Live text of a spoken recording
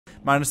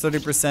minus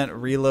 30%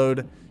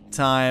 reload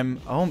time.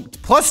 Oh,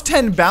 plus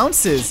 10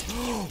 bounces.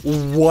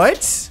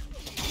 What?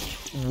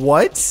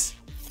 What?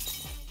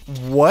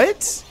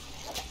 What?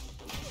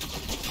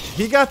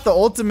 He got the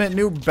ultimate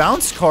new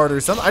bounce card or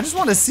something. I just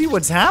want to see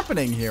what's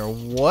happening here.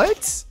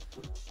 What?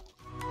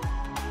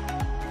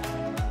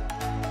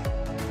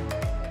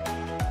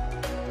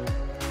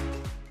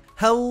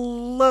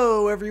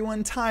 Hello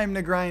everyone,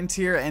 TimeToGrind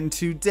here, and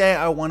today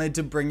I wanted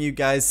to bring you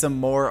guys some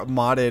more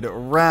modded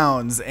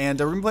rounds. And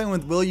we're playing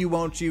with Will You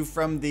Won't You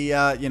from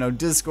the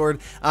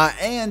Discord,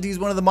 and he's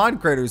one of the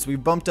mod creators. We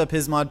bumped up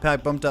his mod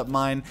pack, bumped up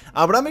mine,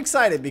 but I'm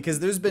excited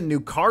because there's been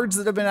new cards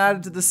that have been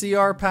added to the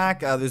CR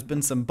pack. There's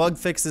been some bug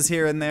fixes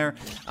here and there,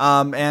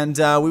 and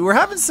we were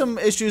having some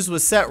issues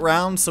with set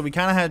rounds, so we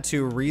kind of had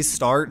to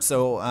restart.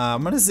 So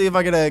I'm gonna see if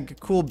I get a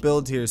cool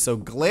build here. So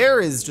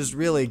Glare is just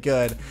really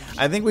good.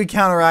 I think we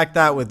counteract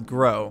that with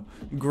Grow.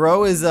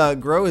 Grow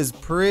is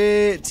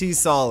pretty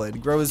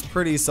solid. Grow is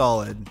pretty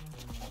solid.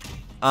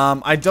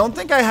 I don't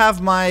think I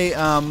have my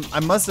I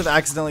must have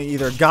accidentally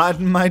either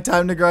gotten my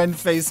TimeToGrind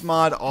face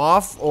mod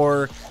off,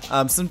 or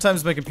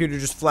sometimes my computer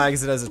just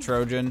flags it as a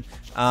Trojan.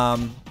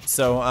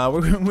 So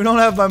we don't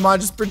have my mod.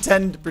 Just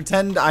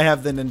pretend I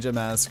have the ninja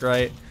mask,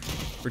 right?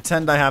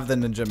 Pretend I have the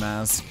ninja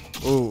mask.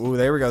 Ooh,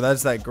 there we go.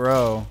 That's that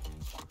Grow.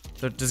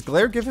 So does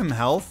Glare give him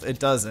health? It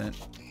doesn't.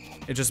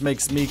 It just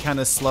makes me kind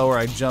of slower.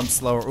 I jump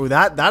slower. Ooh,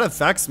 that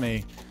affects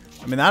me.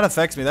 I mean, that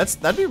affects me.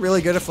 That'd be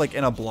really good if, like,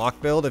 in a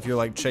block build, if you're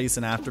like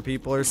chasing after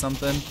people or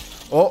something.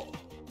 Oh,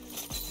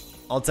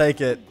 I'll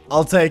take it.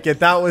 I'll take it.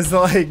 That was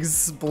like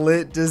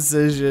split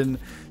decision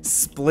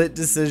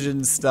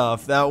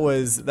stuff. That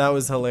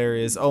was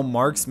hilarious. Oh,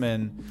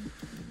 marksman.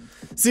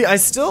 See, I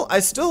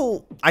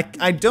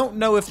don't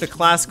know if the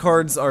class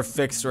cards are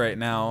fixed right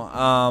now.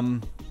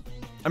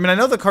 I mean, I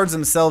know the cards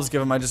themselves give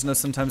them. I just know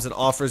sometimes it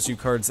offers you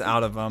cards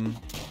out of them.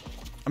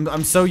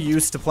 I'm so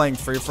used to playing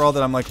free-for-all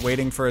that I'm like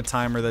waiting for a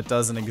timer that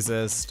doesn't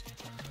exist.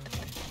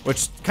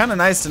 Which, kind of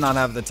nice to not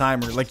have the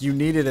timer. Like, you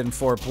need it in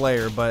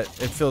 4-player, but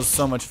it feels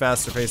so much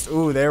faster paced.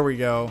 Ooh, there we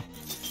go.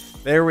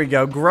 There we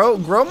go.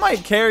 Grow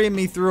might carry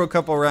me through a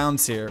couple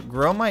rounds here.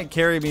 Grow might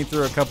carry me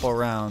through a couple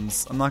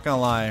rounds. I'm not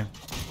gonna lie.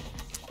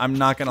 I'm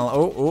not gonna lie.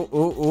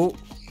 Oh.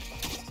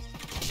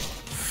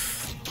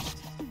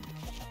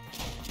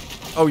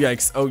 Oh,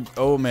 yikes.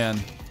 Oh, man.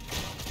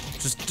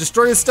 Just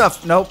destroy his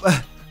stuff. Nope.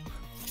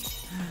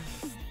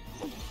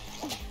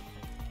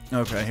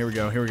 Okay, here we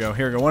go.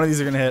 One of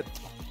these are gonna hit.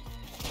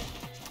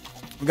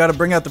 We gotta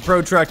bring out the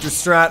protractor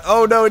strat.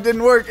 Oh, no, it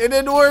didn't work. It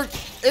didn't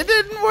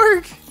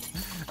work.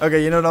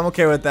 Okay, you know what? I'm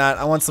okay with that.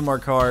 I want some more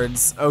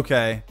cards.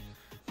 Okay.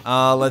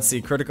 Let's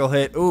see. Critical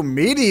hit. Ooh,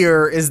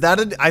 Meteor. Is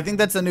that I think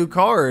that's a new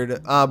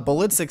card.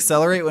 Bullets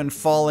accelerate when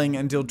falling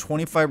and deal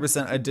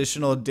 25%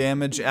 additional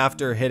damage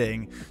after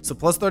hitting. So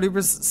plus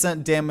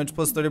 30% damage,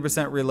 plus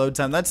 30% reload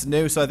time. That's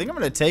new. So I think I'm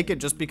going to take it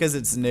just because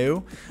it's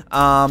new.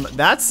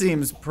 That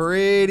seems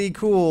pretty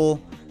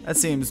cool.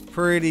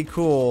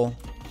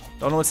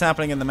 Don't know what's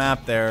happening in the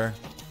map there.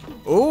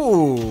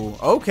 Ooh,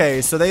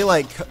 okay. So they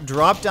like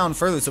drop down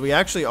further. So we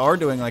actually are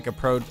doing like a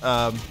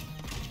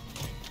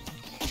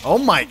oh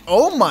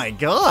my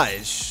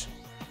gosh.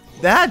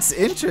 That's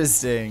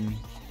interesting.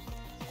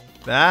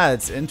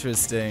 It's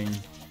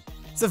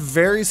a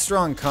very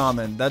strong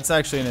common. That's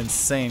actually an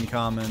insane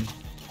common.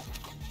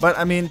 But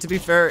I mean, to be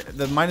fair,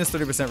 the minus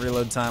 30%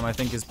 reload time I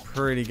think is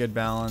pretty good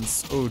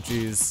balance. Oh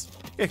geez.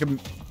 I don't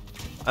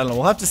know,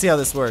 we'll have to see how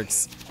this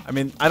works. I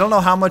mean, I don't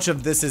know how much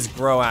of this is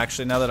Grow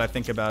actually, now that I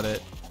think about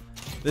it.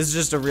 This is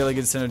just a really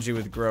good synergy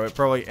with Grow. It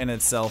probably in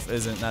itself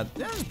isn't that,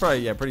 it's probably,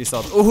 yeah, pretty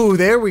solid. Ooh,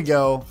 there we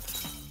go.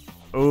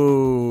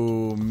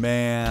 Ooh,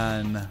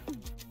 man.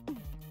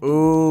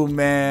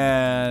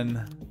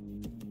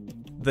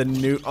 The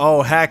new,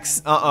 oh,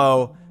 Hex.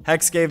 Uh-oh.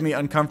 Hex gave me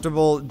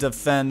uncomfortable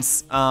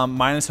defense,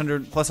 minus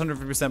 100, plus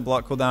 150%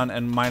 block cooldown,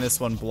 and minus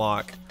 1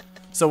 block.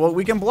 So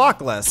we can block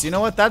less. You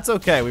know what? That's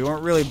okay. We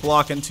weren't really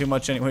blocking too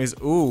much anyways.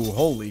 Ooh,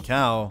 holy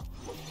cow.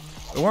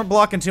 We weren't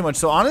blocking too much.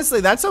 So honestly,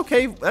 that's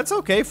okay. That's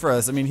okay for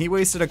us. I mean, he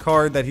wasted a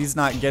card that he's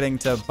not getting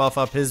to buff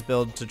up his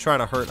build to try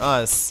to hurt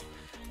us.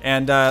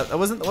 And that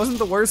wasn't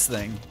the worst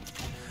thing.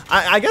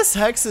 I guess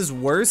Hex is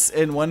worse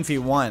in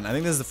 1v1. I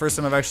think this is the first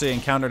time I've actually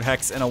encountered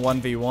Hex in a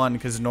 1v1,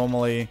 because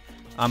normally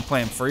I'm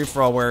playing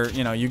free-for-all where,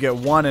 you know, you get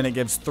 1 and it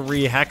gives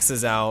 3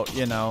 Hexes out,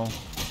 you know.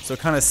 So it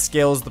kind of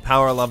scales the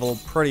power level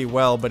pretty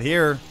well. But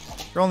here,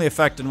 you're only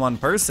affecting 1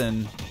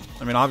 person.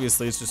 I mean,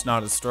 obviously it's just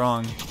not as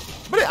strong.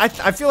 But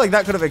I feel like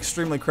that could have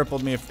extremely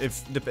crippled me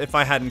if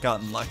I hadn't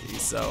gotten lucky,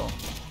 so...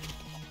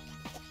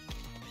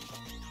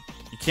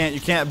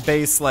 You can't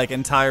base like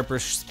entire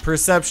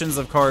perceptions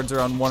of cards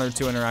around 1 or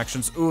 2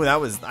 interactions. Ooh,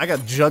 I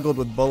got juggled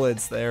with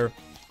bullets there.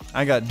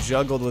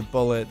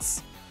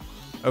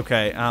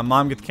 Okay,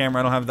 Mom, get the camera.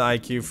 I don't have the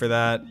IQ for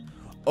that.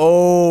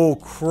 Oh,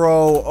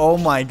 Crow. Oh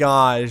my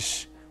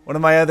gosh. One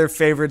of my other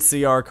favorite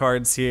CR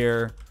cards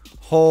here.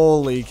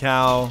 Holy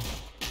cow.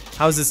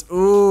 How's this?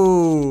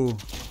 Ooh.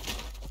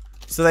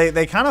 So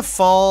they kind of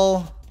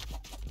fall.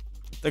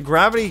 The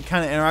gravity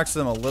kind of interacts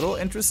with them a little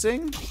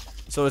interesting.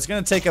 So it's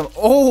gonna take him.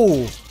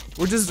 Oh,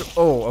 we're just.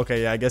 Oh,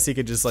 okay. Yeah, I guess he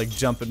could just like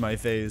jump in my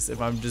face if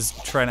I'm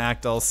just trying to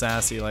act all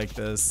sassy like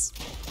this.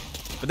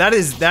 But that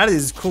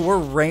is cool. We're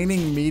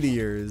raining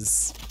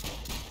meteors.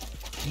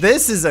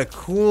 This is a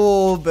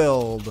cool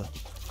build.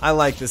 I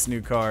like this new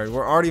card.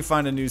 We're already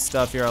finding new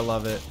stuff here. I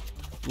love it.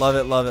 Love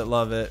it, love it,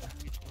 love it.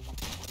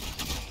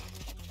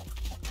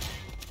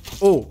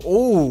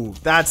 Oh,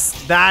 that's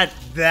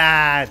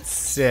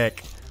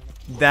sick.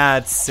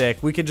 That's sick.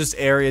 We could just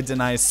area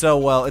deny so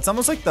well. It's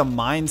almost like the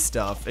mine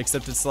stuff,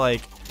 except it's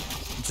like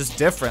just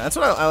different. That's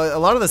what a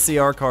lot of the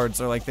CR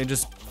cards are like. They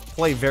just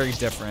play very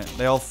different.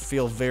 They all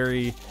feel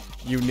very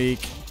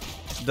unique.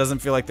 It doesn't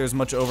feel like there's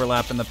much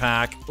overlap in the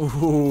pack.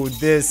 Ooh,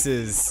 this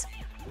is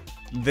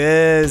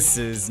nice.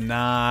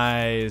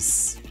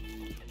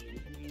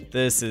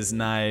 This is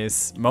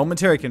nice.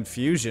 Momentary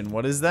confusion.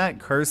 What is that?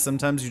 Curse.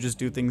 Sometimes you just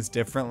do things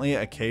differently.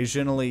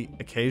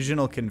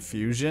 Occasional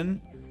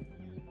confusion.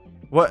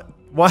 What?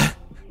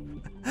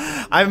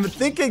 I'm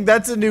thinking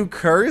that's a new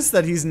curse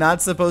that he's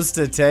not supposed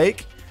to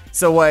take.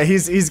 So what?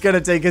 He's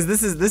gonna take, because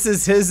this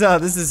is his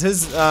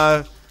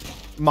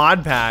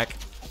mod pack.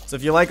 So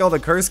if you like all the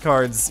curse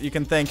cards, you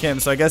can thank him.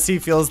 So I guess he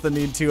feels the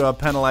need to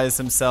penalize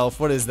himself.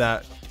 What is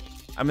that?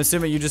 I'm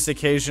assuming you just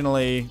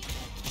occasionally,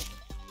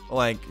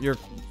 like, your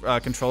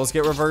controls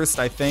get reversed,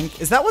 I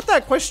think. Is that what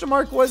that question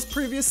mark was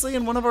previously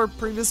in one of our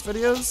previous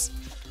videos?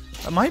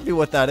 That might be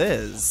what that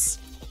is.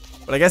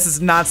 But I guess it's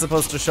not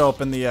supposed to show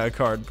up in the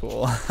card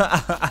pool.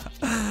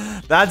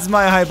 That's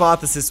my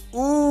hypothesis.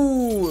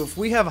 Ooh, if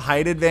we have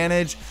height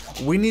advantage,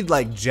 we need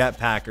like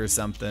jetpack or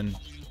something.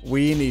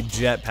 We need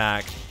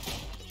jetpack.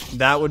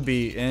 That would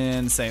be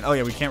insane. Oh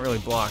yeah, we can't really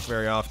block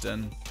very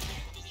often.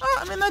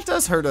 I mean, that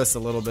does hurt us a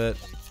little bit.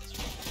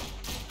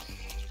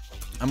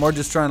 I'm more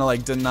just trying to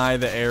like deny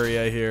the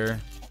area here.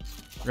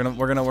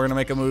 We're gonna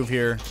make a move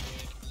here.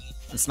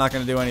 It's not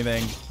gonna do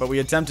anything, but we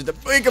attempted to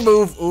make a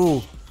move.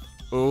 Ooh,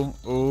 ooh,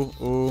 ooh,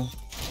 ooh.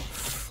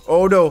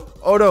 Oh no,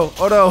 oh no,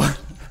 oh no.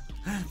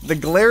 The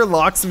glare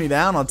locks me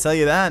down, I'll tell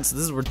you that.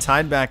 So we're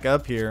tied back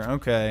up here.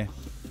 Okay.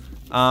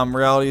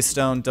 Reality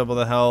Stone, double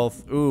the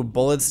health. Ooh,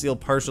 bullets deal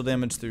partial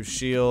damage through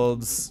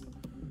shields.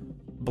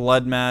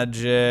 Blood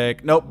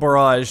magic. Nope,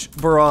 barrage.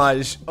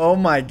 Barrage. Oh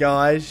my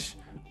gosh.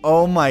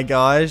 Oh my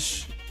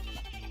gosh.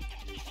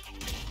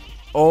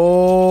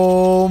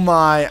 Oh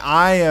my,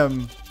 I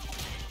am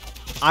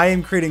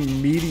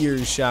creating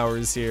meteor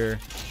showers here.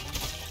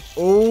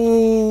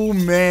 Oh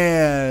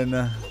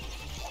man.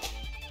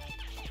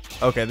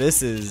 Okay,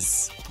 this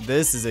is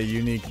a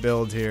unique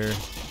build here.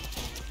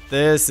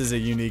 This is a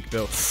unique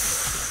build.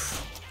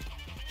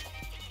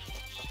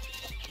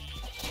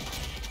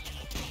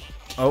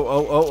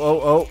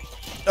 Oh,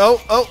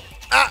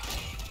 ah.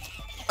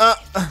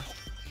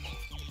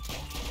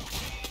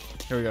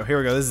 Here we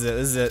go, this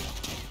is it.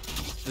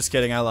 Just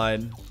kidding, I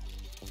lied.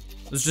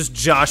 I was just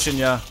joshing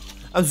ya.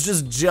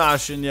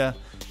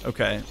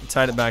 Okay,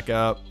 tied it back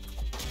up.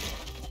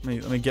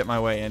 Let me get my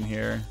way in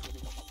here.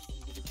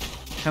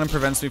 Kind of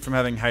prevents me from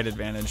having height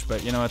advantage,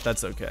 but you know what,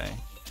 that's okay.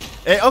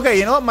 Hey, okay,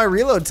 you know what, my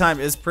reload time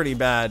is pretty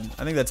bad.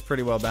 I think that's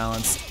pretty well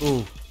balanced.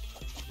 Ooh,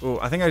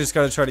 I think I just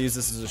gotta try to use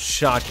this as a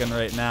shotgun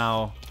right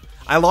now.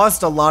 I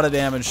lost a lot of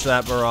damage to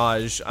that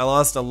barrage.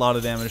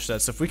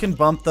 So if we can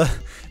bump the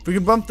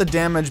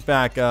damage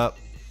back up,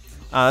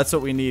 that's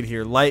what we need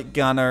here. Light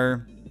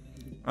gunner,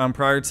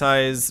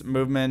 prioritize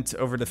movement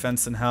over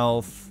defense and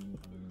health.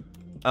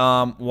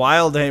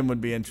 Wild aim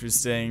would be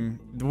interesting.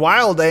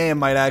 Wild aim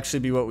might actually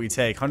be what we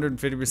take.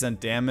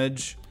 150%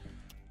 damage.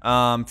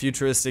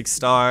 Futuristic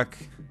stock.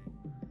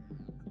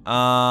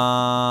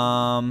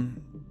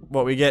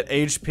 What we get,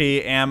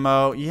 HP,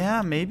 ammo.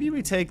 Yeah, maybe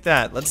we take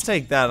that. Let's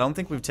take that. I don't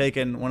think we've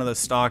taken one of the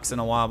stocks in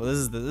a while, but this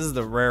is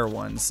the rare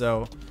one.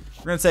 So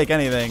we're gonna take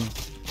anything.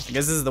 I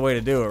guess this is the way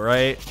to do it,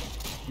 right?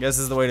 We have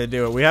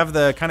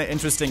the kind of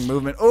interesting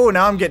movement. Oh,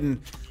 now I'm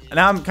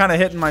kind of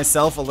hitting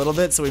myself a little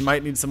bit, so we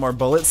might need some more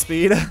bullet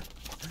speed.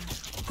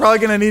 Probably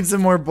gonna need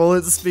some more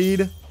bullet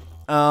speed.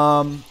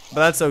 But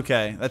that's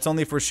okay. That's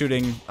only if we're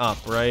shooting up,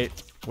 right?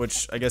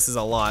 Which I guess is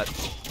a lot.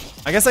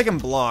 I guess I can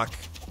block.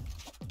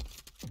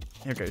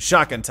 Okay,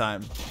 shotgun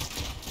time.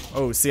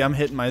 Oh, see, I'm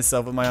hitting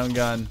myself with my own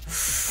gun.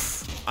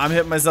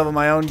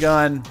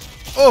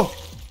 Oh,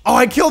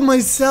 I killed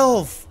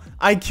myself.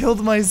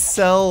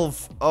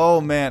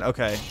 Oh man,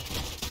 okay.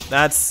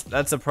 That's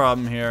a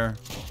problem here.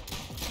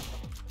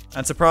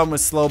 That's a problem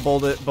with slow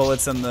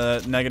bullets and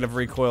the negative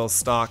recoil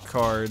stock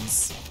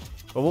cards.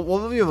 But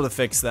we'll be able to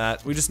fix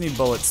that. We just need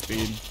bullet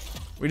speed.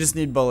 We'll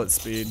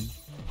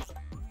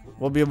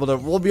be able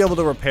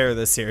to repair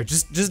this here.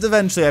 Just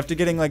eventually after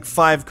getting like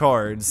 5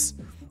 cards.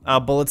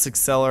 Bullets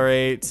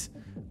accelerate.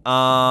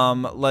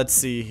 Let's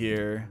see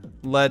here.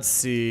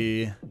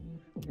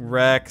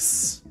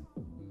 Rex.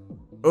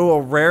 Oh,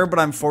 a rare, but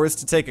I'm forced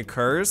to take a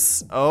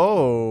curse.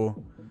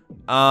 Oh.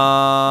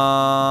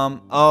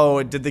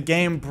 Oh, did the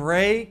game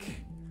break?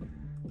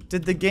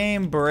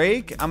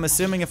 I'm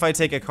assuming if I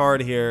take a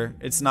card here,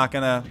 it's not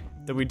gonna...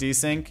 Did we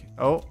desync?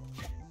 Oh.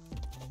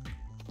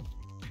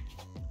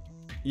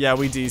 Yeah,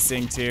 we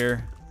desynced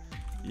here.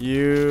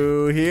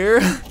 You here?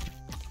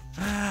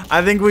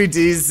 I think we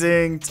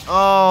desynced.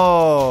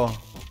 Oh.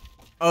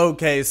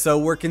 Okay, so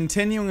we're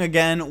continuing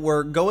again.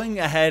 We're going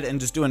ahead and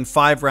just doing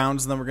 5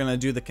 rounds, and then we're gonna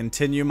do the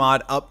continue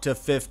mod up to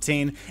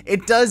 15.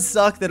 It does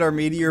suck that our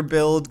Meteor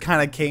build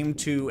kind of came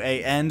to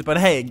a end, but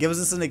hey, it gives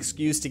us an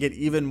excuse to get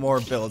even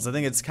more builds. I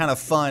think it's kind of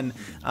fun,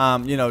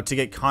 you know, to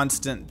get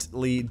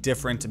constantly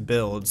different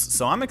builds.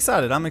 So I'm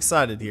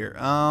excited here.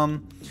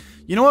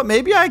 You know what?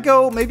 Maybe I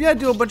do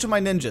a bunch of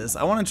my ninjas.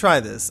 I want to try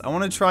this. I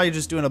want to try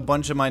just doing a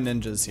bunch of my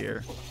ninjas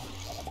here.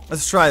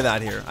 Let's try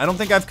that here. I don't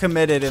think I've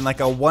committed in like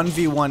a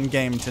 1v1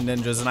 game to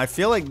ninjas, and I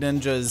feel like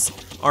ninjas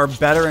are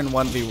better in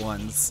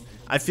 1v1s.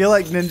 I feel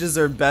like ninjas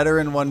are better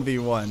in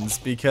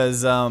 1v1s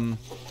because,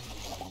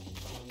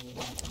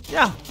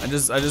 yeah, I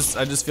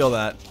just feel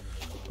that.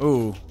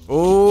 Ooh,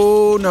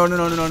 ooh, no.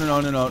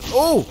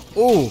 Ooh,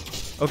 ooh.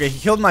 Okay, he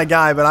killed my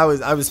guy, but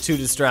I was too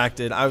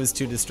distracted.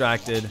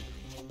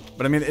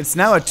 But I mean, it's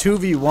now a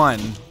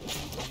 2v1.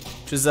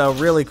 Which is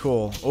really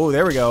cool. Oh,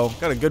 there we go.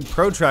 Got a good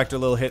protractor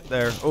little hit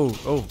there.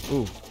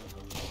 Oh.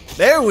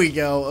 There we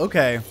go.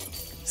 Okay.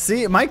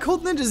 See, my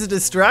cold ninja is a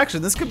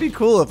distraction. This could be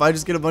cool if I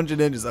just get a bunch of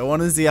ninjas. I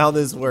want to see how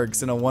this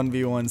works in a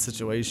 1v1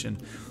 situation.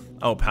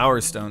 Oh,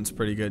 Power Stone's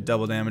pretty good.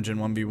 Double damage in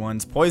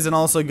 1v1s. Poison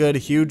also good.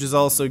 Huge is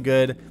also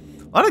good.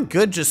 A lot of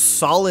good, just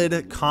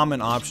solid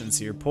common options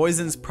here.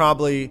 Poison's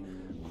probably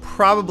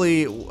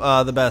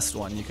the best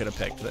one you could have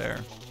picked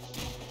there.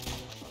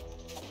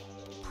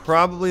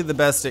 Probably the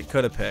best it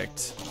could have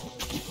picked.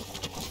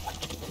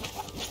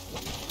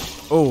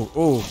 Oh,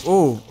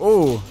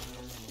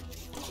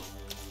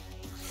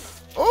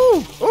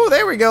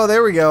 there we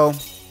go.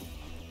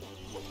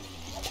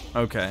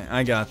 Okay,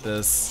 I got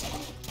this.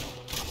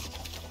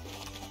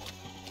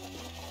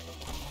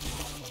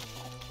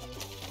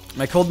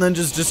 My cold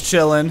ninja's just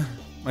chilling.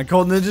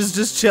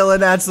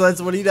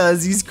 That's what he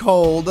does. He's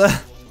cold.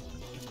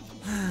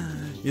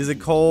 He's a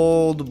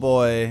cold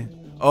boy.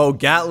 Oh,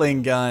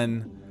 Gatling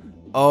gun.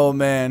 Oh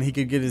man, he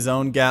could get his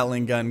own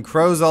Gatling gun.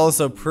 Crow's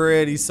also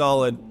pretty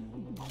solid.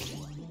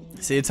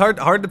 See, it's hard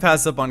to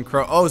pass up on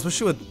Crow. Oh,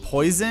 especially with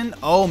poison.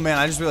 Oh man,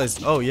 I just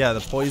realized. Oh yeah,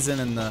 the poison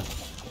and the.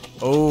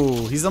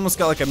 Oh, he's almost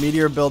got like a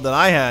Meteor build that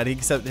I had.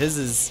 Except his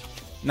is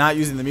not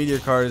using the Meteor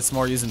card. It's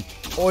more using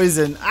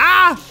poison.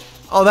 Ah!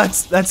 Oh,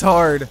 that's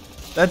hard.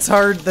 That's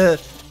hard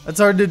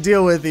to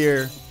deal with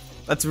here.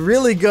 That's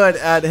really good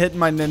at hitting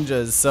my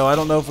ninjas. So I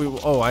don't know if we.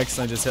 Oh, I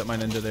accidentally just hit my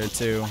ninja there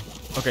too.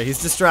 Okay,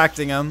 he's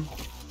distracting him.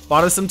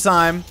 Bought us some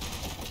time.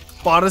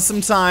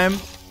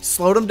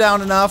 Slowed him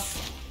down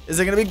enough. Is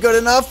it gonna be good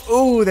enough?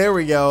 Ooh, there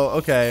we go.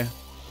 Okay.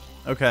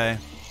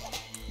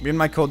 Me and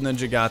my cold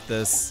ninja got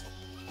this.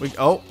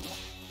 Oh.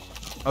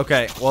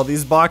 Okay, well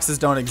these boxes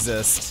don't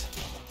exist.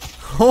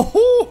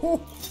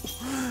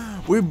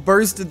 We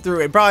bursted through.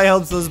 It probably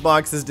helps those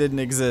boxes didn't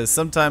exist.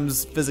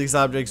 Sometimes physics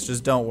objects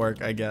just don't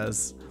work, I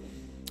guess.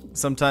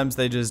 Sometimes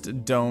they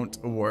just don't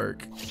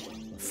work.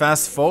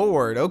 Fast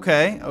forward.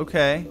 Okay.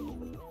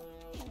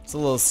 It's a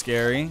little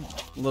scary.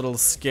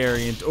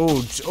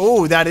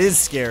 Oh, that is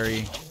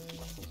scary.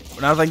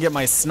 But now if I can get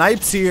my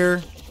snipes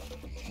here.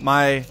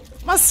 My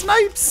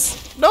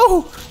snipes!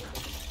 No!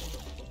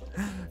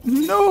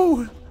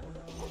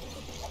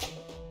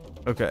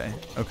 Okay.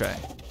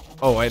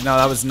 Oh, wait, no,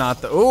 that was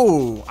not the.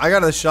 Oh, I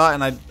got a shot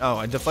and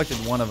I deflected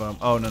one of them.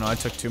 Oh, no, I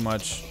took too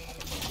much.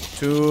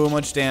 Too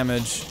much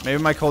damage.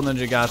 Maybe my cold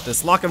ninja got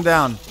this. Lock him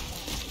down.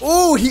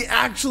 Oh, he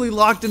actually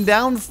locked him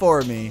down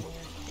for me.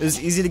 It was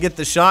easy to get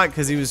the shot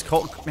because he was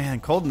cold. Man,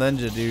 cold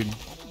ninja, dude.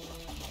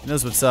 He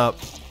knows what's up.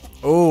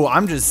 Oh,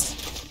 I'm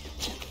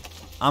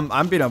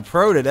being a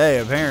pro today,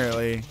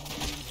 apparently.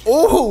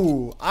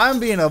 Oh, I'm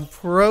being a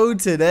pro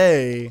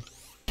today.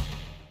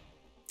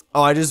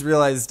 Oh, I just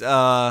realized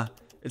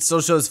it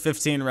still shows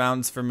 15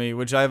 rounds for me,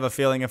 which I have a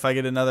feeling if I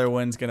get another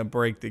win, it's gonna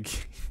break the game.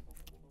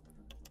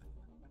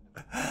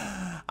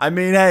 I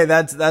mean, hey,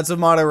 that's what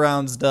mono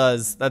rounds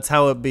does. That's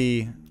how it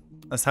be.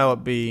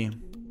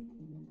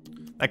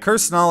 That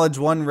cursed knowledge,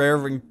 one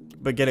rare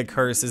but get a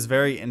curse, is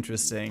very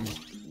interesting.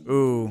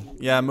 Ooh,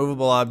 yeah,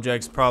 movable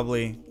objects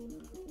probably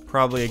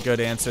a good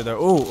answer there.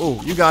 Ooh,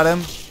 you got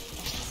him.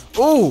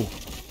 Ooh,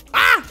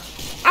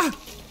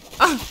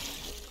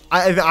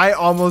 I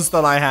almost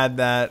thought I had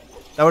that.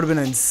 That would have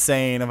been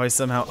insane if I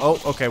somehow. Oh,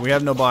 okay, we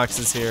have no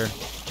boxes here.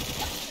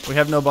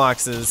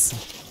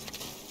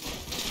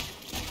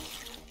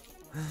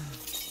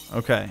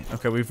 Okay,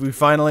 we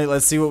finally,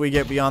 let's see what we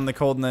get beyond the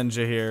cold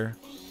ninja here.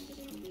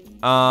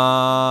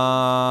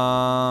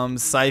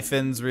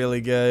 Siphon's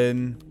really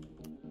good.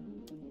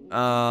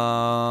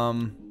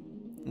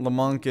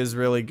 Lamonk is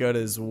really good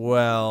as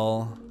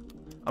well.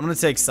 I'm gonna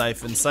take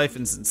Siphon.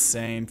 Siphon's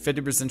insane.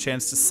 50%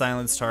 chance to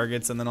silence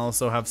targets and then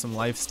also have some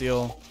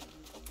lifesteal.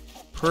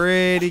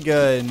 Pretty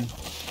good.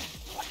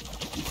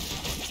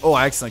 Oh,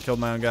 I accidentally killed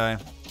my own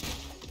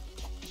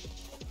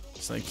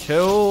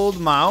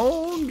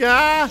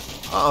guy.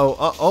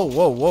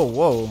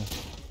 Whoa.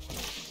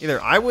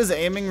 Either I was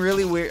aiming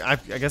really weird. I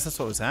guess that's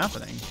what was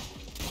happening.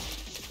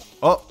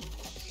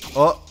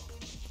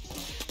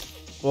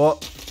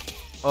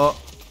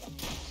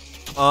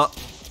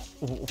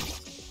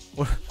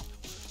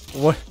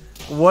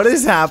 What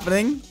is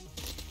happening?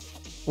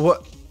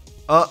 What?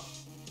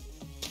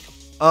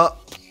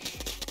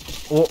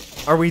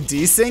 Are we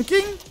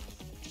desyncing?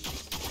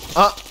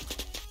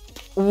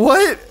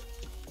 What?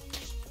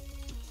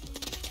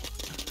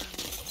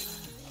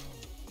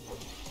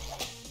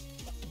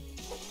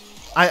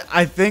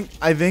 I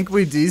think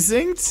we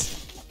desynced.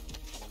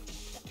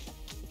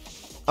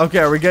 Okay,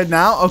 are we good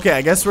now? Okay,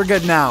 I guess we're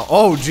good now.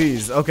 Oh,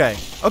 geez. Okay.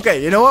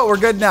 Okay, you know what? We're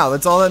good now.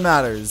 That's all that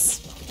matters.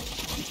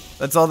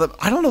 That's all that...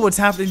 I don't know what's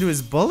happening to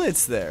his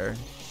bullets there.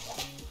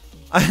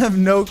 I have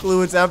no clue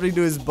what's happening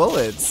to his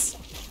bullets.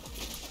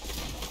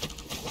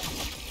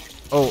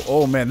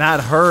 Oh, man, that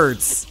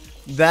hurts.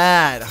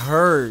 That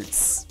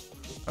hurts.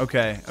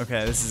 Okay,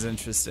 this is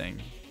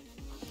interesting.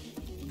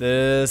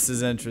 This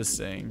is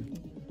interesting.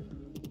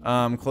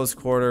 Close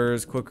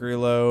quarters, quick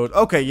reload.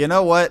 Okay, you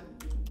know what?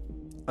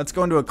 Let's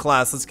go into a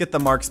class. Let's get the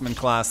marksman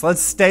class.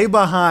 Let's stay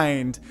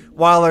behind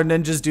while our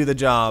ninjas do the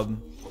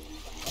job.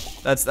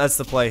 That's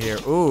the play here.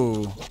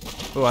 Ooh,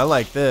 I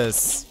like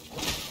this.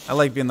 I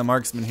like being the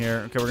marksman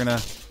here. Okay, we're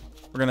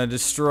gonna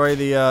destroy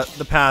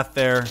the path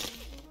there.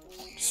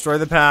 Destroy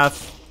the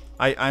path.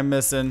 I'm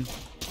missing.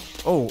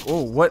 Oh,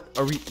 what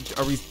are we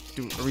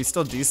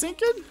still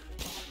desyncing?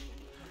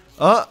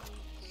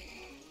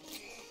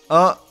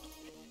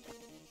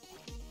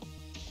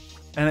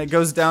 And it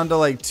goes down to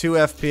like 2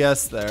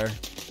 FPS there.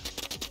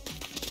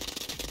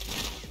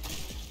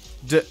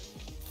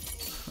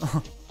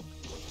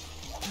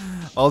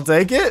 I'll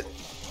take it.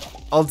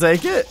 I'll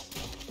take it.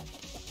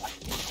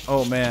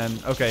 Oh man.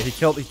 Okay, he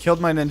killed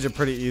my ninja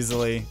pretty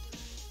easily.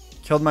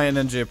 Killed my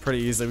ninja pretty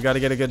easily. We got to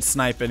get a good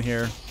snipe in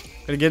here.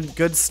 Gotta get a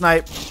good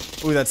snipe.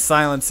 Ooh, that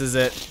silences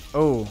it.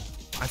 Oh,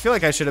 I feel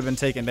like I should have been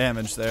taking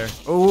damage there.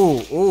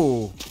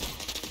 Ooh.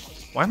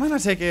 Why am I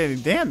not taking any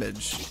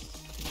damage?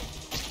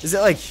 Is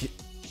it like...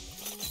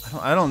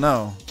 I don't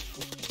know.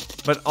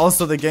 But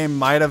also the game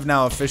might have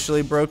now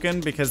officially broken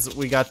because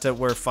we got to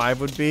where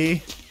 5 would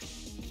be.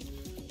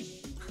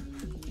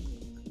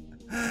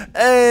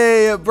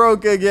 Hey, it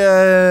broke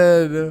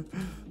again.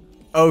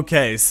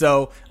 Okay,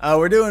 so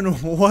we're doing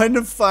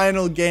one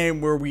final game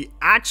where we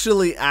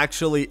actually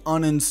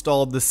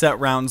uninstalled the set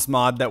rounds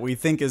mod that we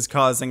think is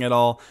causing it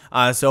all.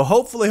 So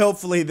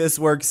hopefully this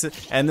works,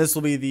 and this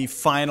will be the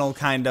final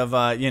kind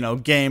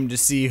of game to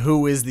see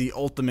who is the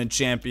ultimate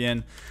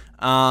champion.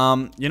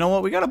 You know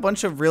what? We got a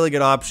bunch of really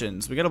good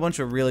options. You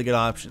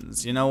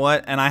know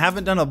what? And I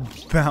haven't done a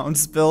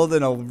bounce build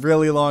in a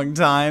really long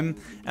time,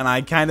 and I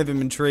kind of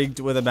am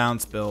intrigued with a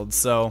bounce build.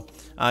 So,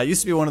 it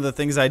used to be one of the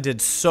things I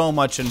did so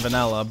much in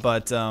vanilla,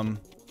 but, I don't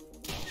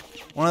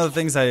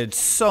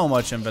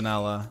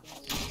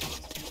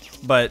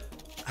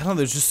know,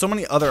 there's just so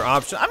many other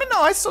options. I mean,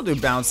 no, I still do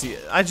bouncy.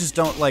 I just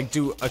don't, like,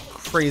 do a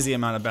crazy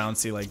amount of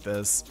bouncy like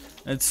this.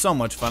 It's so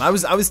much fun. I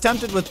was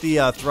tempted with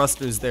the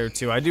thrusters there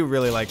too. I do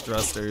really like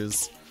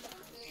thrusters.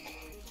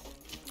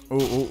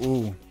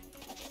 Ooh.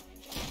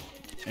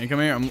 Hey, come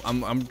here.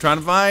 I'm trying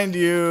to find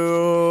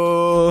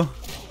you.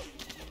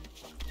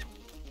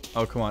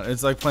 Oh, come on.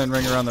 It's like playing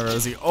Ring Around the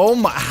Rosie. Oh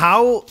my,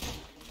 how?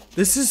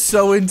 This is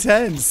so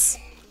intense.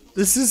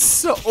 This is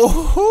so,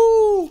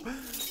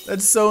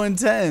 that's so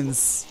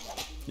intense.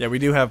 Yeah, we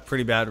do have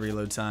pretty bad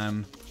reload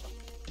time.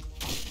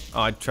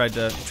 Oh, I tried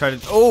to,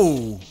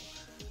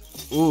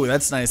 Ooh,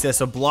 that's nice. Yeah,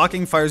 so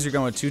blocking fires you're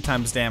going with 2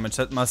 times damage.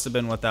 That must have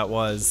been what that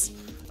was.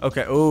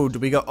 Okay, oh, do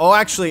we go? Oh,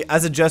 actually,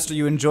 as a jester,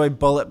 you enjoy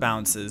bullet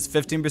bounces.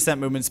 15%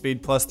 movement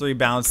speed plus 3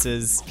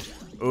 bounces.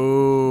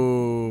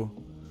 Ooh.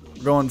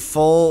 We're going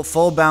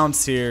full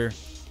bounce here.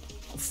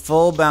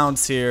 Full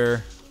bounce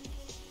here.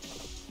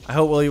 I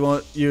hope Willie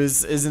won't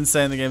use isn't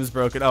saying the game's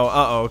broken. Oh,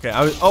 uh-oh, okay.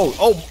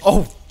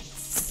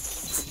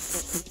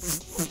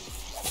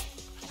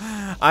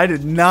 I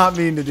did not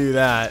mean to do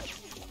that.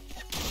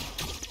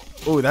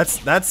 Ooh,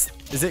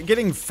 is it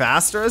getting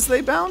faster as they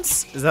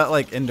bounce? Is that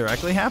like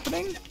indirectly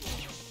happening?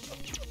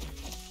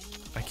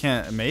 I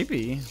can't,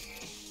 maybe,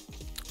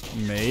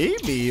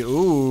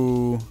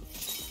 ooh.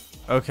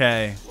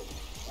 Okay.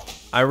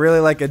 I really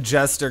like a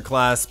jester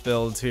class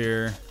build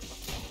here.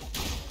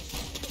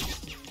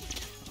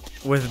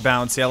 With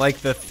bouncy, I like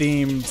the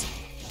themed,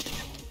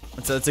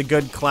 it's a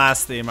good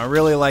class theme. I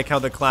really like how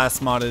the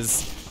class mod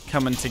is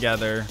coming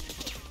together.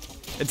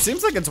 It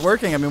seems like it's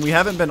working. I mean, we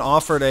haven't been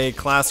offered a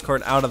class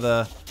card out of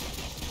the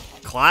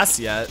class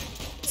yet.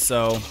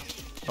 So,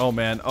 oh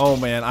man,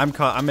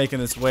 I'm making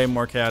this way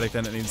more chaotic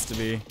than it needs to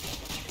be.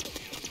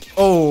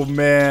 Oh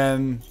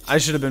man, I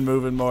should have been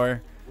moving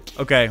more.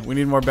 Okay, we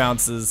need more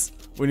bounces.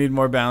 We need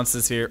more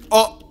bounces here.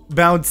 Oh,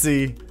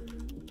 bouncy.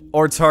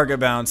 Or target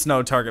bounce.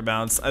 No, target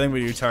bounce. I think we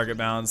do target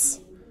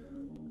bounce.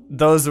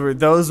 Those were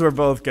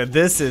both good.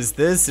 This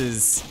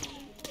is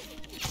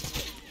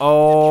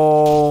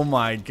oh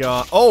my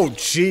god. Oh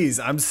jeez,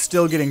 I'm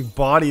still getting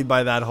bodied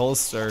by that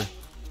holster.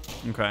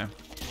 Okay.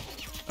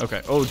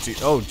 Okay. Oh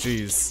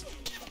jeez.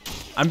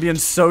 I'm being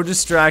so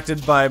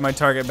distracted by my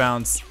target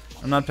bounce.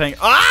 I'm not paying.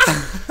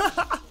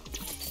 Ah!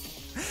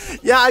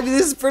 Yeah, I mean,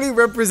 this is pretty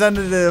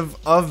representative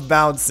of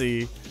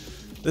bouncy.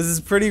 This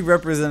is pretty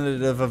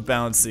representative of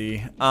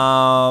bouncy.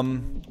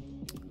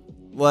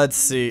 Let's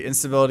see.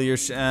 Instability or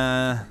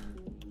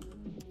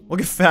we'll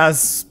get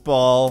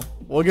fastball.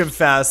 We'll get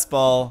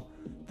fastball.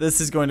 This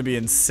is going to be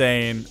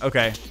insane.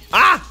 Okay.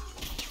 Ah!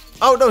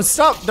 Oh no,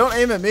 stop. Don't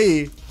aim at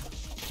me.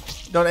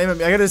 Don't aim at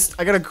me.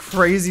 I got a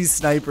crazy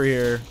sniper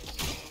here.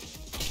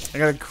 I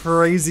got a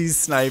crazy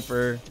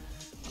sniper.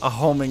 A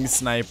homing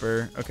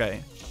sniper.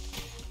 Okay.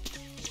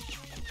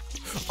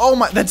 Oh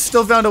my, that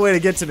still found a way to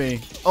get to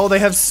me. Oh, they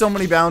have so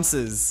many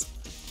bounces.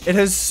 It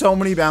has so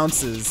many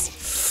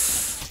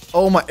bounces.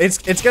 Oh my,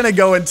 it's gonna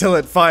go until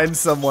it finds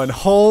someone.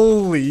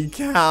 Holy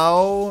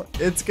cow.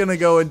 It's gonna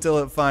go until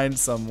it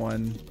finds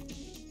someone.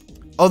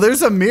 Oh,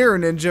 there's a mirror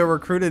ninja,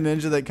 recruit a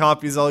ninja that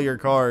copies all your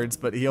cards,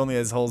 but he only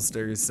has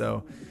holsters,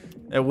 so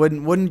it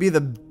wouldn't be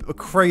the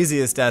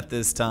craziest at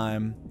this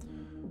time.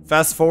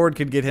 Fast forward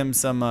could get him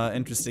some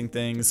interesting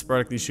things.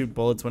 Sporadically shoot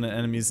bullets when an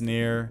enemy's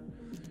near.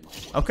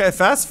 Okay,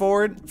 fast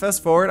forward.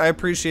 Fast forward. I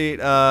appreciate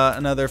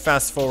another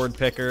fast forward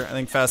picker. I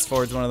think fast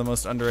forward's one of the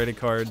most underrated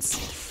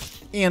cards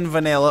in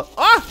vanilla.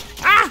 Ah!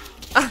 Ah!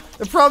 Ah!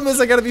 The problem is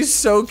I gotta be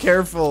so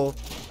careful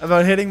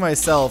about hitting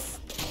myself.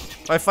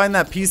 If I find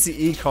that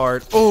PCE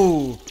card,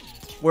 oh,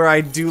 where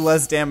I do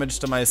less damage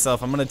to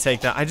myself, I'm gonna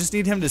take that. I just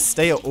need him to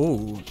stay.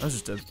 Oh, that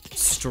was just a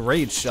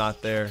straight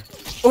shot there.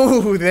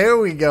 Oh, there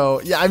we go.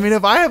 Yeah, I mean,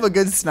 if I have a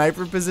good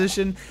sniper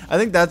position, I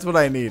think that's what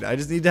I need. I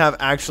just need to have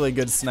actually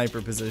good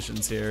sniper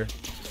positions here.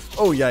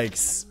 Oh,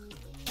 yikes.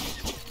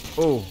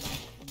 Oh,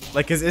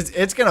 like,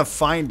 it's gonna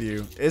find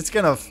you. It's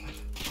gonna,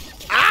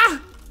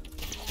 ah!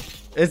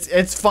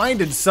 It's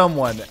finding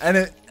someone,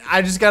 and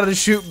I just gotta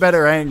shoot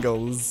better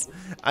angles.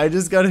 I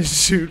just gotta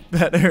shoot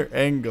better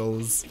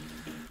angles.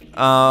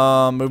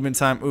 Movement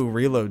time. Ooh,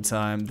 reload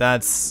time.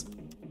 That's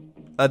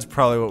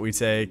probably what we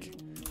take.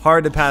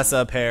 Hard to pass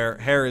up hair.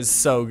 Hair is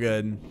so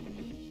good.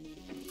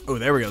 Oh,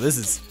 there we go. This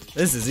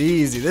is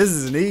easy. This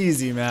is an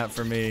easy map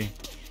for me.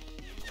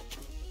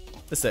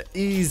 This is an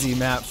easy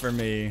map for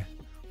me.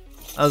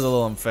 That was a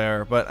little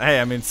unfair, but hey,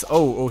 I mean,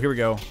 oh, here we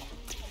go.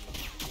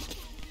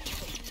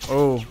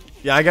 Oh,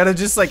 yeah, I gotta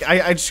just like,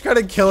 I just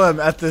gotta kill him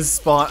at this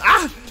spawn.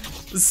 Ah!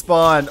 The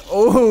spawn.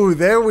 Oh,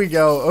 there we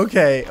go.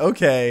 Okay,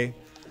 okay.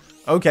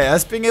 Okay,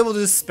 us being able to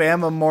just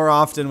spam him more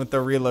often with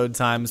the reload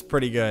time is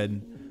pretty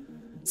good.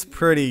 It's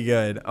pretty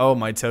good. Oh,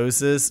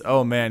 mitosis.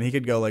 Oh man, he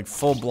could go like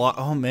full block.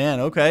 Oh man,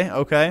 okay,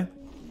 okay.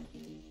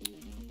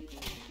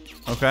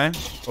 Okay.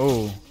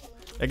 Oh,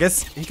 I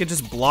guess he could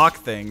just block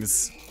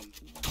things.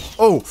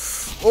 Oh,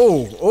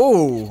 oh,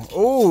 oh,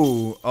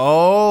 oh,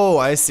 oh,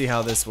 I see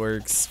how this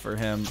works for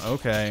him.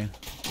 Okay.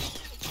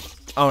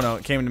 Oh no,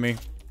 it came to me.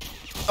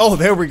 Oh,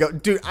 there we go.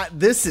 Dude,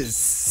 this is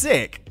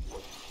sick.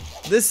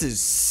 This is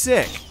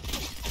sick.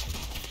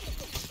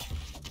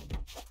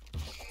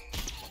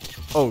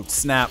 Oh,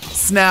 snap.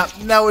 Snap.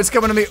 No, it's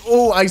coming to me.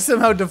 Oh, I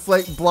somehow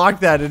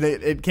blocked that and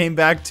it came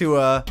back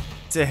to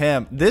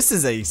him. This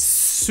is a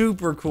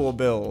super cool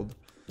build.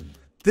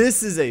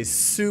 This is a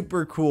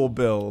super cool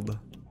build.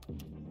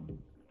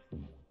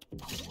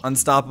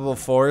 Unstoppable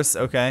force.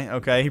 Okay,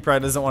 okay. He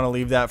probably doesn't want to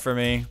leave that for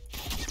me.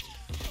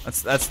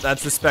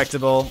 That's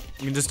respectable.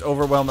 You can just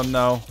overwhelm him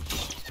though.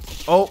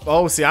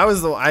 Oh, see,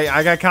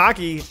 I got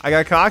cocky. I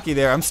got cocky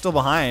there. I'm still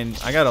behind.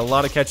 I got a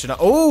lot of catching up.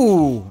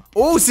 Oh,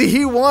 see,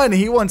 he won.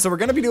 He won. So we're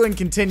gonna be doing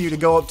continue to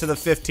go up to the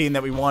 15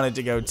 that we wanted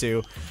to go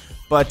to.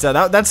 But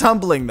that's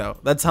humbling though.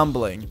 That's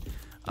humbling.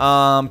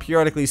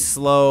 Periodically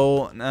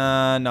slow.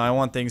 No, I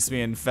want things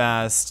being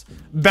fast.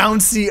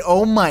 Bouncy.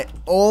 Oh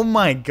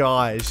my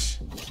gosh.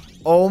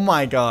 Oh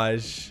my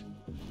gosh.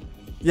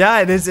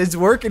 Yeah, it's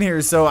working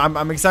here, so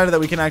I'm excited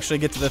that we can actually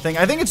get to the thing.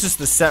 I think it's just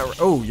the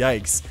set, oh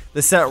yikes,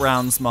 the set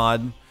rounds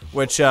mod,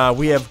 which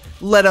we have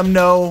let them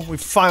know. We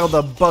filed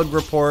a bug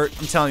report.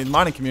 I'm telling you, the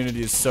modding community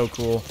is so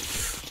cool.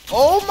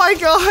 Oh my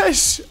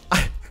gosh,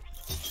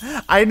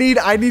 I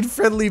need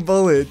friendly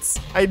bullets.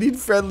 I need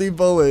friendly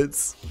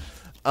bullets.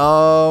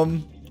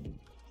 Wind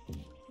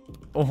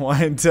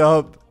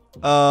up.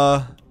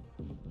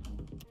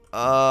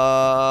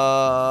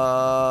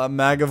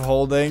 Mag of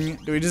holding.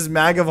 Do we just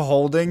mag of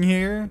holding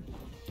here?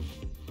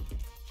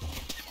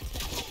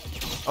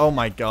 Oh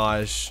my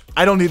gosh.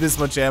 I don't need this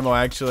much ammo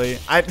actually.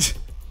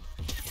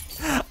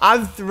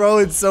 I'm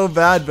throwing so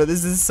bad, but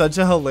this is such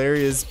a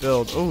hilarious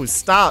build. Oh,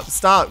 stop,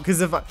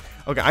 because if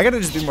okay, I gotta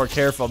just be more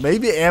careful.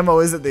 Maybe ammo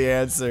isn't the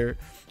answer.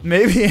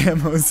 Maybe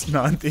ammo's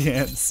not the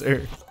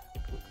answer.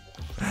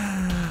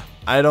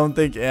 I don't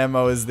think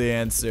ammo is the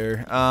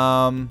answer.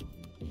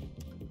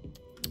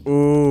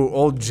 Ooh,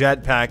 old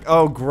jetpack.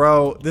 Oh,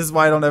 grow. This is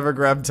why I don't ever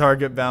grab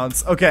target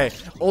bounce. Okay,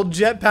 old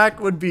jetpack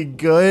would be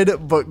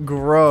good, but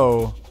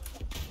grow.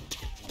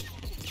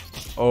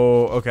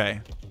 Oh,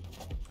 okay.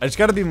 I just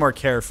gotta be more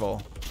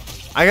careful.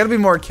 I gotta be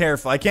more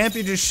careful. I can't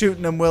be just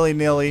shooting them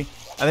willy-nilly.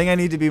 I think I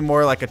need to be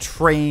more like a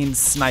trained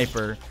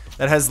sniper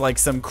that has like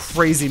some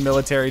crazy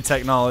military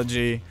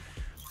technology.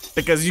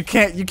 Because you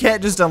can't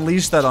just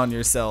unleash that on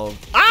yourself.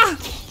 Ah!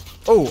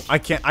 Oh, I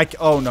can't.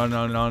 Oh, no.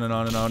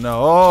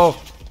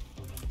 Oh.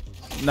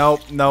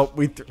 Nope.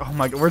 Oh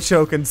my god, we're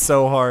choking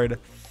so hard.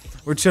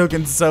 We're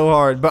choking so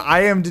hard, but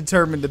I am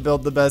determined to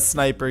build the best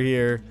sniper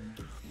here.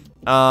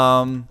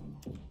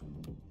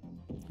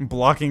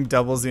 Blocking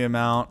doubles the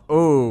amount.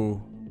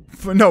 Oh,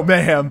 no,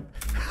 ma'am.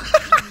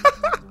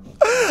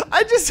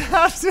 I just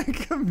have to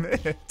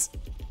commit.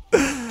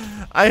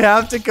 I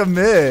have to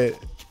commit.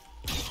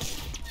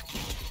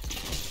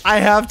 I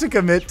have to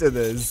commit to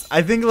this.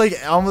 I think like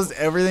almost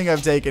everything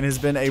I've taken has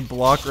been a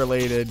block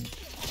related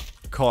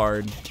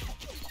card.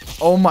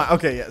 Oh my,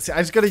 okay, yeah. See, I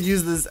just gotta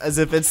use this as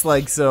if it's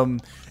like some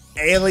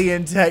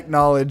alien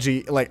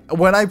technology. Like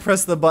when I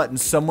press the button,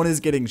 someone is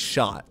getting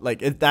shot.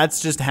 Like that's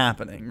just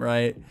happening,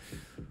 right?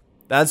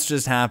 That's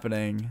just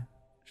happening.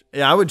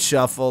 Yeah, I would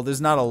shuffle.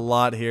 There's not a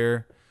lot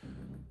here.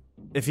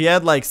 If he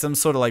had like some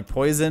sort of like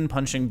poison,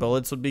 punching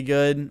bullets would be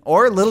good.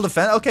 Or a little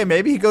defense. Okay,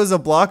 maybe he goes a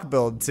block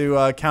build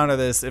to counter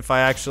this if I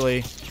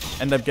actually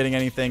end up getting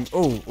anything.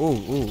 Oh,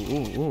 oh, oh,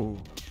 oh, oh.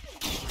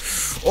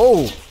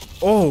 Oh,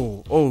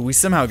 oh, oh, we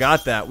somehow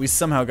got that. We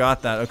somehow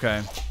got that.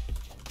 Okay.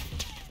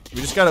 We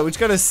just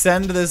gotta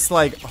send this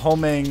like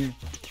homing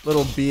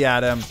little bee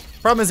at him.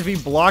 Problem is if he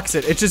blocks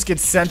it, it just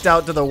gets sent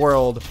out to the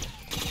world.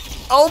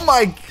 Oh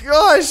my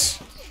gosh.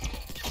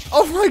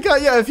 Oh my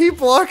god, yeah, if he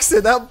blocks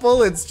it, that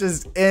bullet's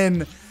just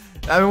in.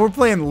 I mean, we're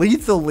playing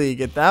Lethal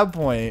League at that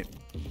point.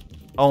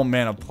 Oh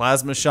man, a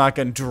plasma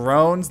shotgun.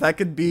 Drones, that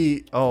could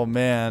be, oh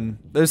man.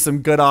 There's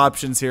some good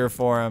options here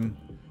for him.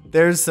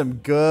 There's some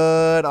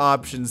good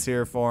options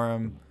here for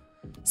him.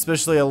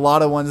 Especially a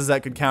lot of ones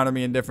that could counter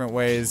me in different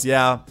ways.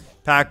 Yeah,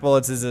 pack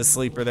bullets is a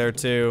sleeper there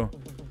too.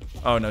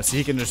 Oh no, so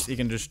he can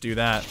just do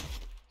that.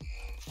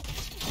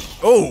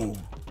 Oh!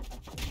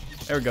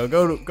 There we go,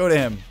 go to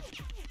him.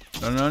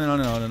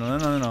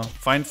 No.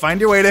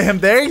 Find your way to him.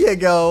 There you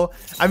go.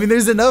 I mean,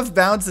 there's enough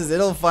bounces.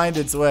 It'll find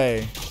its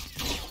way.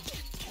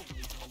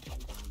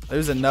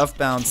 There's enough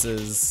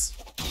bounces.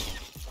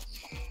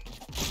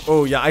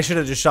 Oh, yeah. I should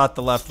have just shot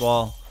the left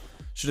wall.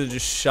 Should have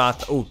just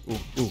shot. Oh.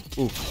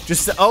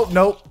 Just. Oh,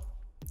 nope.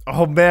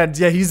 Oh, man.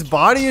 Yeah, he's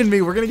bodying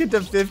me. We're going to get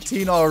to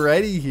 15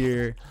 already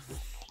here.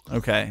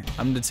 Okay.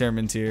 I'm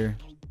determined here.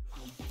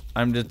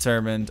 I'm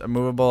determined. A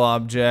movable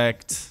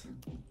object.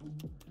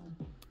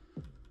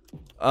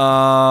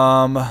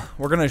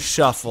 We're gonna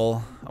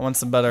shuffle. I want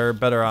some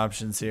better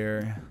options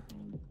here.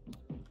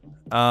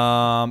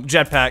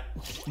 Jetpack.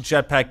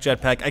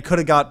 I could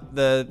have got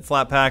the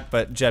flat pack,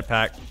 but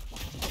jetpack.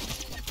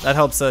 That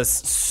helps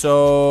us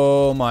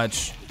so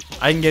much.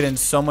 I can get in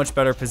so much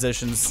better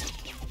positions.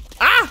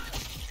 Ah!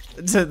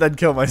 Then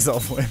kill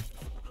myself with.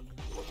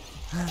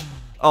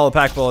 Oh,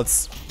 pack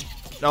bullets.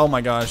 Oh my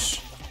gosh.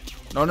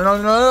 No.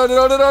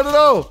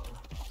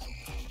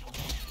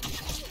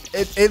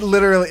 It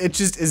literally, it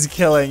just is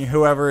killing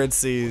whoever it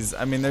sees.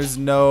 I mean, there's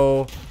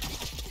no...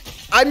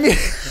 I mean...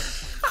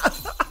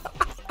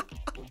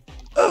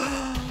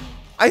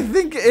 I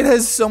think it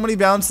has so many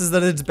bounces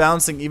that it's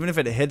bouncing even if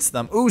it hits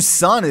them. Ooh,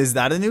 sun, is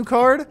that a new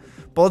card?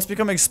 Bullets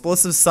become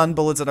explosive sun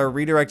bullets that are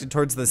redirected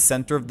towards the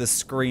center of the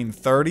screen.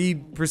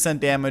 30%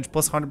 damage,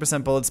 plus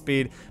 100% bullet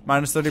speed,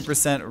 minus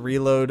 30%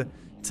 reload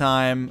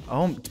time.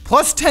 Oh,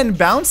 plus 10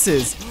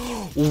 bounces.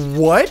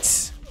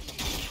 What?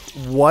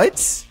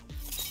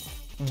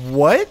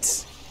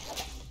 What?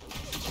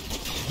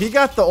 He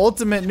got the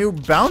ultimate new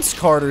bounce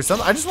card or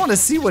something. I just want to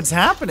see what's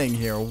happening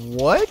here.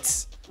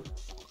 What?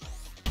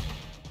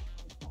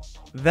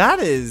 That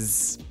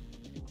is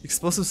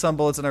explosive sun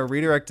bullets and are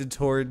redirected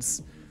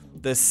towards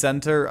the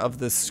center of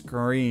the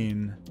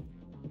screen.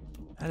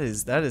 That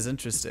is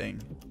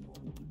interesting.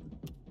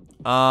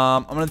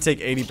 I'm gonna take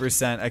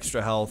 80%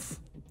 extra health.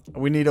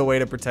 We need a way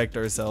to protect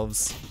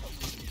ourselves.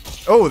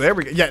 Oh, there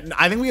we go. Yeah,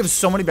 I think we have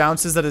so many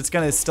bounces that it's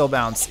gonna still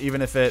bounce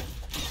even if it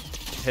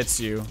hits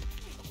you.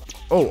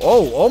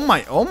 Oh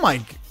my.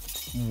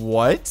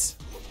 What?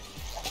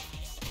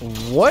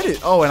 What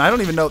is, oh, and I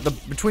don't even know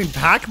between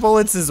pack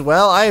bullets as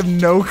well. I have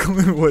no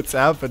clue what's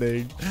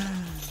happening.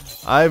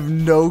 I have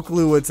no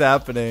clue what's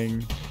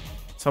happening.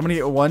 So how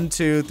many? 1,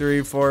 2,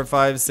 3, 4,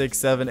 5, 6,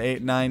 7,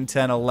 8, 9,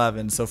 10,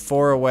 11. So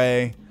 4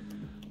 away.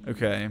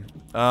 Okay.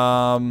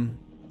 I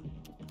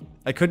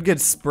could get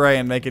spray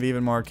and make it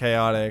even more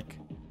chaotic.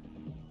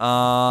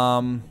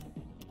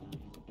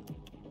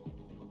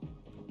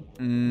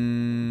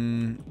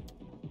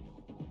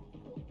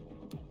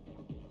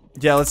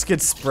 Yeah, let's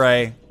get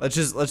spray. Let's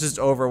just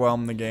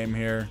overwhelm the game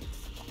here.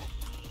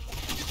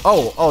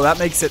 Oh, that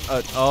makes it.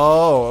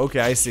 Oh,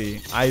 okay, I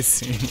see. I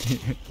see.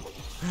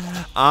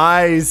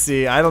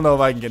 I don't know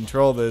if I can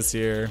control this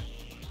here.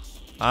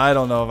 Oh,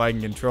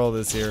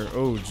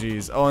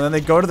 geez. Oh, and then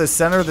they go to the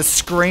center of the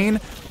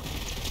screen.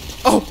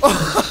 Oh.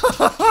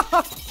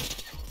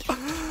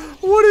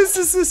 What is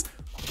this?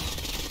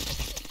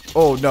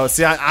 Oh no!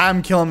 See,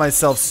 I'm killing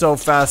myself so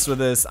fast with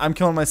this. I'm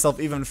killing myself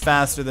even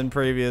faster than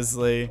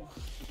previously.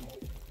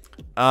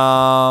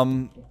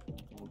 Double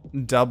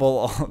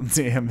all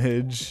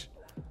damage.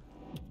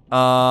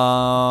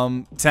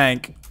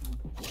 Tank.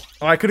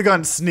 Oh, I could have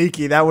gone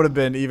sneaky. That would have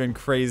been even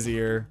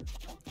crazier.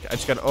 I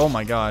just got. Oh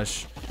my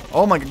gosh.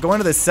 Oh my. Going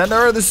to the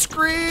center of the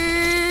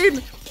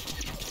screen.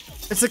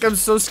 It's like I'm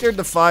so scared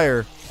to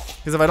fire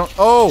because if I don't.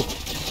 Oh.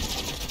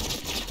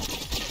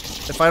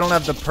 if I don't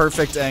have the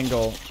perfect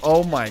angle.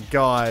 Oh my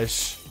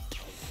gosh.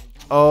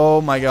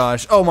 Oh my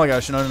gosh. Oh my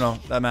gosh. No, no, no.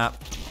 That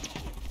map.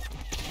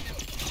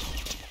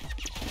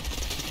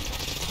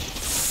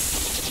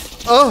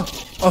 Oh,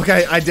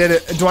 okay. I did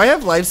it. Do I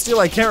have lifesteal?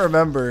 I can't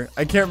remember.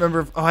 I can't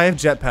remember. Oh, I have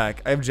jetpack.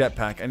 I have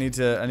jetpack. I need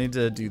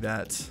to do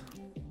that.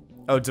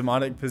 Oh,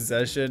 demonic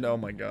possession. Oh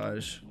my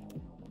gosh.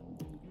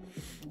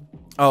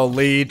 Oh,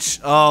 leech.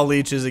 Oh,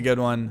 leech is a good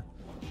one.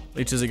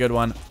 Leech is a good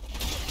one.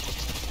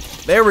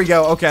 There we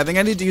go. Okay, I think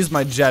I need to use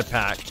my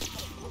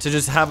jetpack to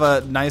just have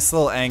a nice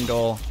little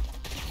angle.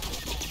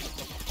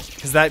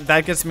 Because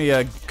that gets me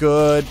a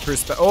good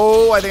perspective.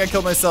 Oh, I think I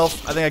killed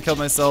myself. I think I killed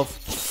myself.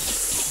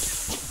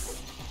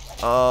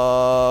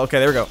 Okay,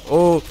 there we go.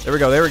 Oh, there we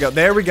go. There we go.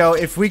 There we go.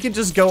 If we could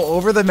just go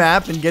over the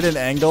map and get an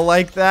angle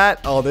like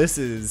that. Oh, this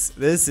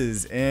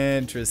is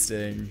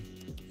interesting.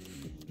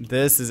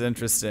 This is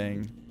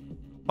interesting.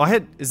 Oh,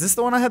 is this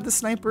the one I had the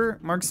sniper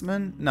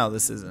marksman? No,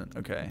 this isn't.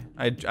 Okay.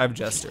 I have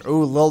jester.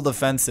 Ooh, a little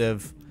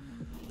defensive.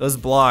 Those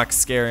blocks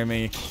scare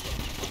me.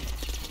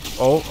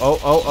 Oh, oh,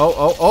 oh, oh,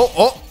 oh, oh,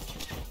 oh.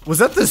 Was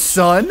that the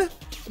sun? Did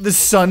the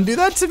sun do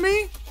that to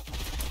me?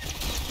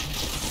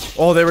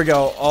 Oh, there we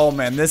go. Oh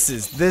man, this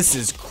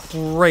is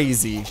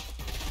crazy.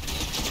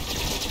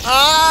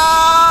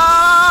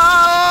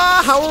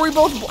 Ah! How are we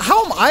both?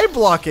 How am I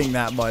blocking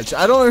that much?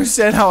 I don't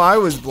understand how I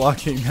was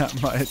blocking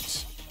that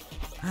much.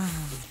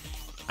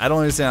 I don't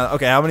understand.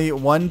 Okay, how many?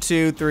 1,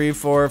 2, 3,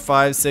 4,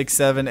 5, 6,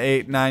 7,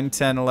 8, 9,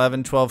 10,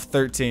 11, 12,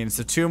 13.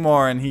 So 2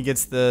 more and he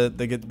gets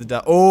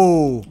the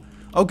oh.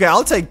 Okay,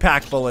 I'll take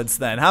pack bullets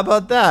then. How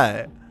about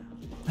that?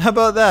 How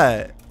about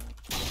that?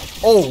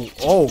 Oh,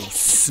 oh,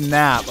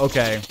 snap.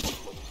 Okay.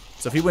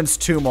 So if he wins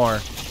 2 more.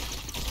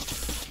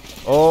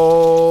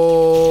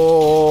 Oh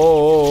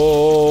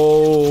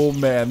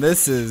man,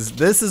 this is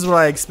what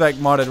I expect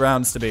modded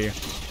rounds to be.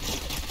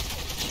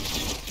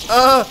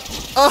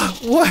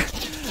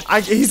 What?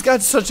 He's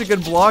got such a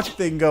good block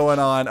thing going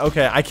on.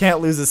 Okay, I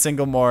can't lose a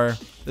single more.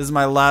 This is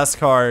my last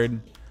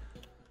card.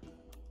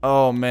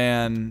 Oh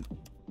man.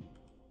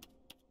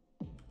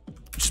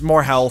 Just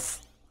more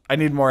health. I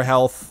need more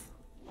health.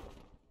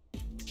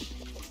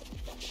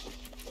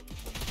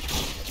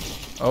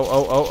 Oh,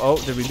 oh, oh, oh,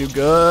 did we do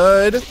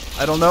good?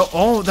 I don't know.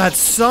 Oh, that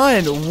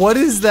sun. What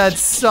is that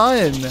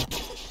sun?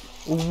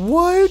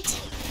 What?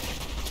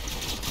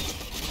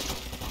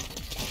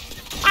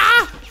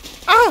 Ah!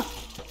 Ah!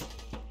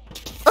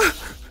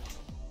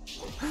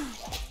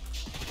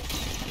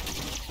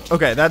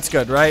 Okay, that's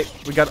good, right?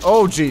 We got,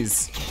 oh,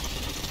 jeez.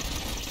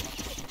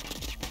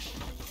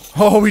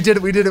 Oh, we did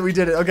it, we did it, we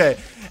did it. Okay.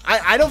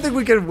 I don't think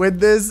we can win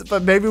this,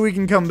 but maybe we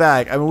can come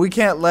back. I mean, we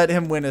can't let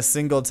him win a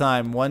single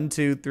time. 1,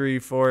 2, 3,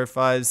 4,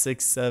 5,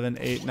 6, 7,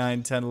 8,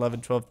 9, 10,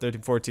 11, 12,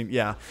 13, 14.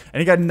 Yeah.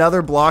 And he got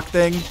another block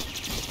thing.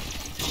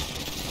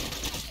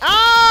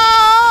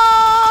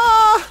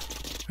 Ah!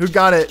 Who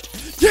got it?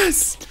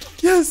 Yes!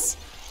 Yes!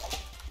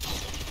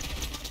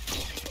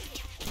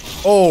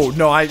 Oh,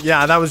 no,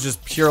 yeah, that was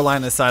just pure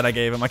line of sight I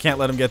gave him. I can't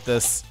let him get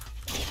this.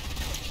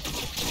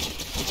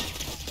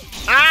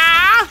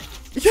 Ah!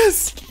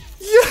 Yes!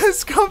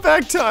 Yes,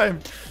 comeback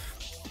time.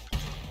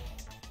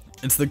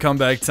 It's the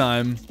comeback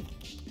time.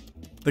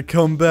 The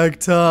comeback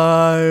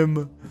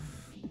time.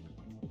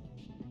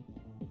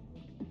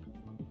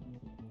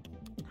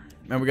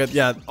 And we got,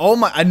 yeah. Oh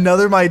my,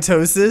 another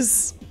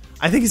mitosis.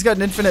 I think he's got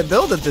an infinite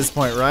build at this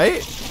point, right?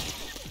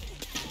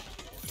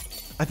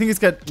 I think he's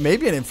got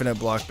maybe an infinite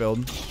block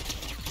build.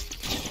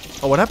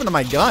 Oh, what happened to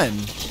my gun?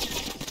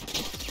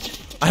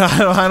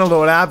 I don't know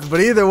what happened,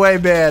 but either way,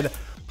 man.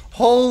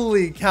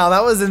 Holy cow,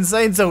 that was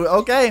insane. So,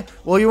 okay,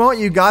 well,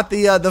 you got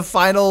the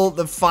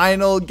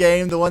final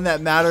game, the one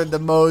that mattered the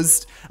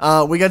most.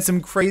 We got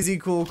some crazy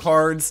cool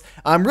cards.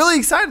 I'm really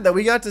excited that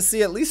we got to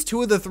see at least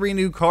 2 of the 3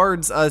 new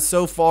cards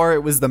so far.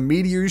 It was the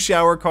Meteor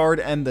Shower card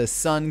and the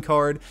Sun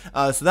card.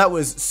 So that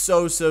was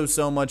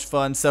so much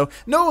fun. So,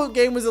 no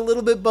game was a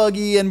little bit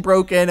buggy and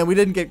broken, and we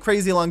didn't get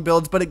crazy long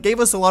builds, but it gave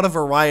us a lot of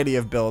variety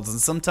of builds, and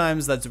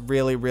sometimes that's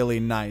really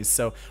nice.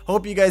 So,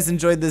 hope you guys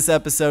enjoyed this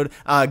episode.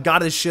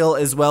 Got a shill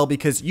as well,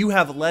 because you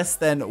have less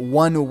than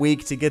 1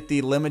 week to get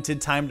the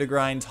limited time to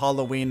grind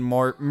Halloween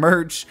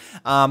merch.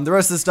 The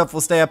rest of the stuff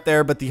will stay up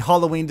there, but the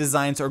Halloween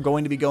designs are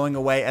going to be going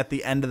away at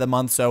the end of the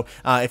month. So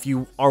if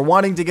you are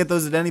wanting to get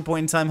those at any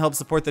point in time, help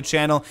support the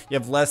channel, you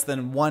have less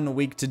than 1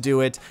 week to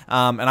do it.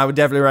 And I would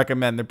definitely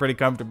recommend. They're pretty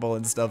comfortable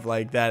and stuff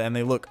like that, and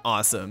they look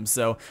awesome.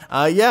 So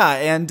yeah,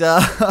 and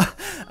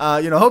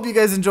hope you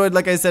guys enjoyed.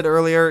 Like I said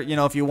earlier,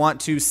 if you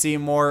want to see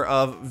more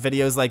of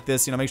videos like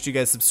this, make sure you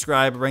guys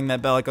subscribe, ring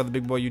that bell like all the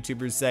big boy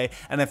YouTubers say.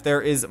 And if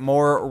there is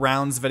more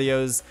rounds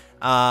videos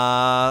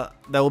that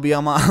will be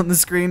on the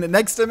screen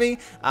next to me,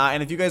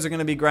 and if you guys are going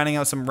to be grinding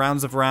out some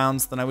rounds of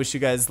rounds, then I wish you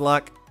guys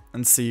luck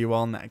and see you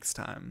all next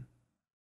time.